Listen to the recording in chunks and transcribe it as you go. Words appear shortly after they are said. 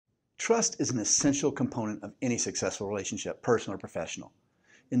Trust is an essential component of any successful relationship, personal or professional.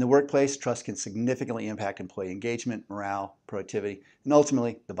 In the workplace, trust can significantly impact employee engagement, morale, productivity, and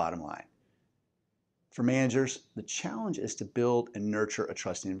ultimately the bottom line. For managers, the challenge is to build and nurture a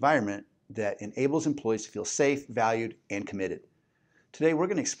trusting environment that enables employees to feel safe, valued, and committed. Today, we're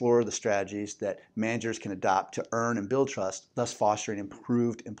going to explore the strategies that managers can adopt to earn and build trust, thus fostering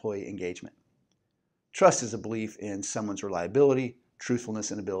improved employee engagement. Trust is a belief in someone's reliability, truthfulness,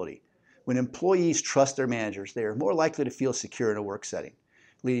 and ability. When employees trust their managers, they are more likely to feel secure in a work setting,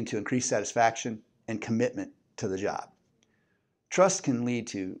 leading to increased satisfaction and commitment to the job. Trust can lead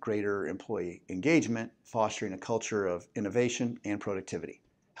to greater employee engagement, fostering a culture of innovation and productivity.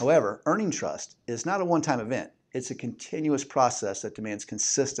 However, earning trust is not a one-time event. It's a continuous process that demands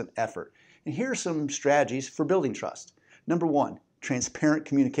consistent effort. And here are some strategies for building trust. Number one, transparent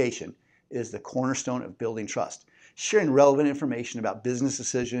communication is the cornerstone of building trust. Sharing relevant information about business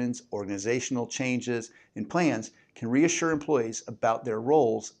decisions, organizational changes, and plans can reassure employees about their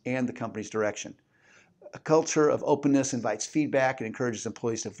roles and the company's direction. A culture of openness invites feedback and encourages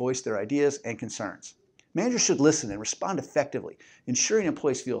employees to voice their ideas and concerns. Managers should listen and respond effectively, ensuring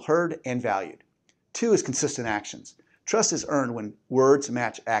employees feel heard and valued. Two is consistent actions. Trust is earned when words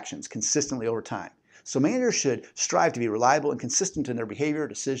match actions consistently over time. So managers should strive to be reliable and consistent in their behavior,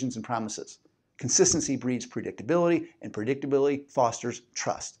 decisions, and promises. Consistency breeds predictability, and predictability fosters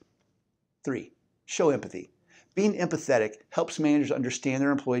trust. Three, show empathy. Being empathetic helps managers understand their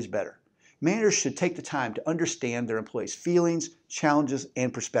employees better. Managers should take the time to understand their employees' feelings, challenges,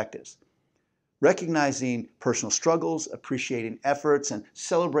 and perspectives. Recognizing personal struggles, appreciating efforts, and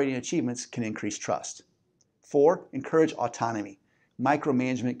celebrating achievements can increase trust. Four, encourage autonomy.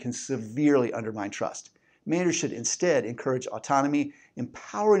 Micromanagement can severely undermine trust. Managers should instead encourage autonomy,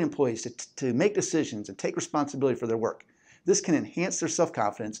 empowering employees to make decisions and take responsibility for their work. This can enhance their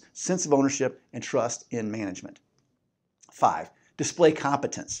self-confidence, sense of ownership, and trust in management. Five, display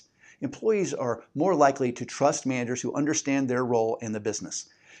competence. Employees are more likely to trust managers who understand their role in the business.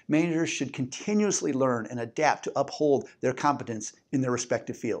 Managers should continuously learn and adapt to uphold their competence in their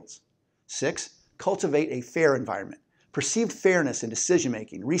respective fields. Six, cultivate a fair environment. Perceived fairness in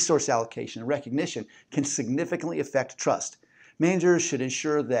decision-making, resource allocation, and recognition can significantly affect trust. Managers should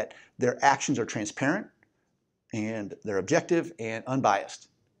ensure that their actions are transparent and they're objective and unbiased.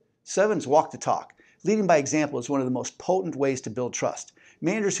 Seven is walk the talk. Leading by example is one of the most potent ways to build trust.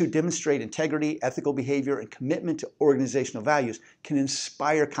 Managers who demonstrate integrity, ethical behavior, and commitment to organizational values can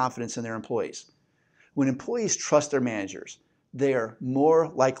inspire confidence in their employees. When employees trust their managers, they are more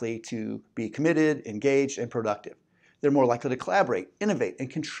likely to be committed, engaged, and productive. They're more likely to collaborate, innovate, and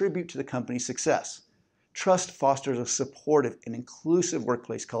contribute to the company's success. Trust fosters a supportive and inclusive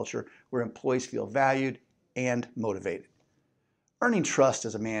workplace culture where employees feel valued and motivated. Earning trust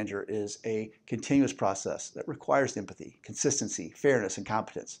as a manager is a continuous process that requires empathy, consistency, fairness, and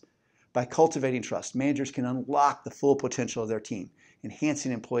competence. By cultivating trust, managers can unlock the full potential of their team,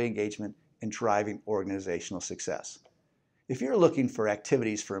 enhancing employee engagement and driving organizational success. If you're looking for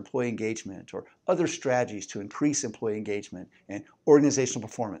activities for employee engagement or other strategies to increase employee engagement and organizational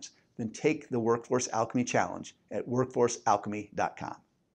performance, then take the Workforce Alchemy Challenge at workforcealchemy.com.